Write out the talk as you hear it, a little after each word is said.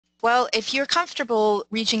Well, if you're comfortable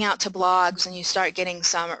reaching out to blogs and you start getting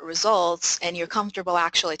some results and you're comfortable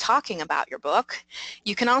actually talking about your book,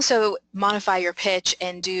 you can also modify your pitch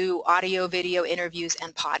and do audio, video interviews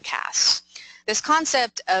and podcasts. This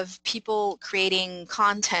concept of people creating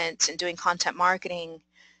content and doing content marketing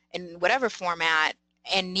in whatever format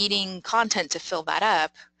and needing content to fill that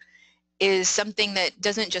up is something that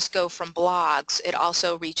doesn't just go from blogs, it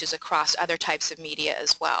also reaches across other types of media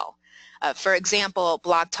as well. For example,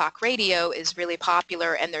 Blog Talk Radio is really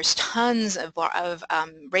popular, and there's tons of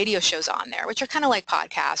radio shows on there, which are kind of like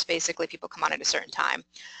podcasts. Basically, people come on at a certain time.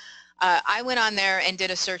 I went on there and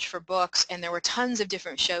did a search for books, and there were tons of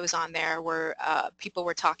different shows on there where people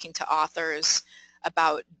were talking to authors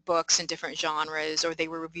about books in different genres, or they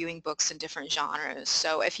were reviewing books in different genres.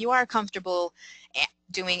 So if you are comfortable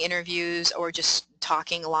doing interviews or just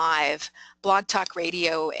talking live, Blog Talk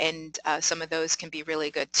Radio and some of those can be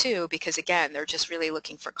really good too, because again, they're just really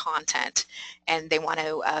looking for content and they want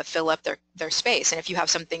to fill up their space. And if you have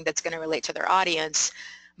something that's going to relate to their audience,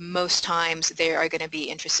 most times they are going to be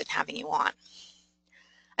interested in having you on.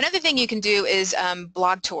 Another thing you can do is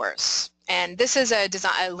blog tours. And this is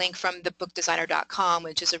a link from thebookdesigner.com,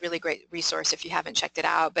 which is a really great resource if you haven't checked it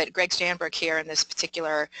out. But Greg Strandberg here in this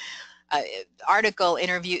particular article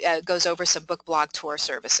goes over some book blog tour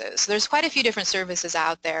services. There's quite a few different services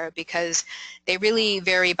out there because they really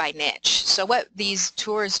vary by niche. So what these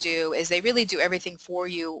tours do is they really do everything for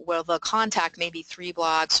you, where they'll contact maybe 3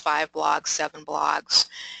 blogs, 5 blogs, 7 blogs,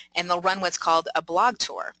 and they'll run what's called a blog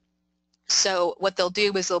tour. So what they'll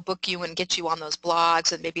do is they'll book you and get you on those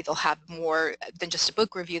blogs, and maybe they'll have more than just a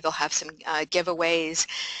book review. They'll have some giveaways,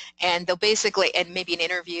 and they'll basically, and maybe an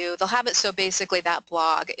interview. They'll have it so basically that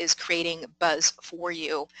blog is creating buzz for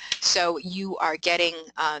you, so you are getting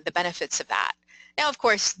the benefits of that. Now, of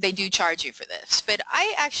course, they do charge you for this, but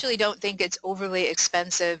I actually don't think it's overly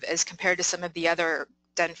expensive as compared to some of the other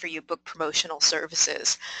done-for-you book promotional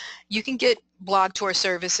services. You can get blog tour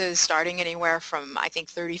services starting anywhere from, I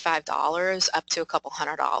think, $35 up to a couple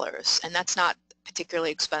 $100, and that's not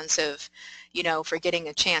particularly expensive, you know, for getting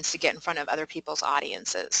a chance to get in front of other people's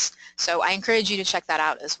audiences. So I encourage you to check that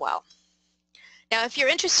out as well. Now, if you're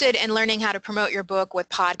interested in learning how to promote your book with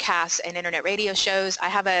podcasts and internet radio shows, I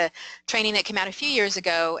have a training that came out a few years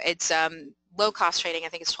ago. It's low-cost training. I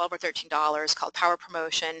think it's $12 or $13, called Power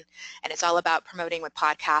Promotion, and it's all about promoting with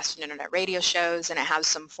podcasts and internet radio shows, and it has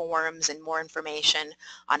some forums and more information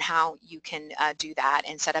on how you can do that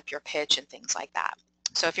and set up your pitch and things like that.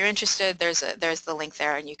 So if you're interested, there's the link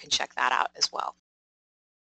there, and you can check that out as well.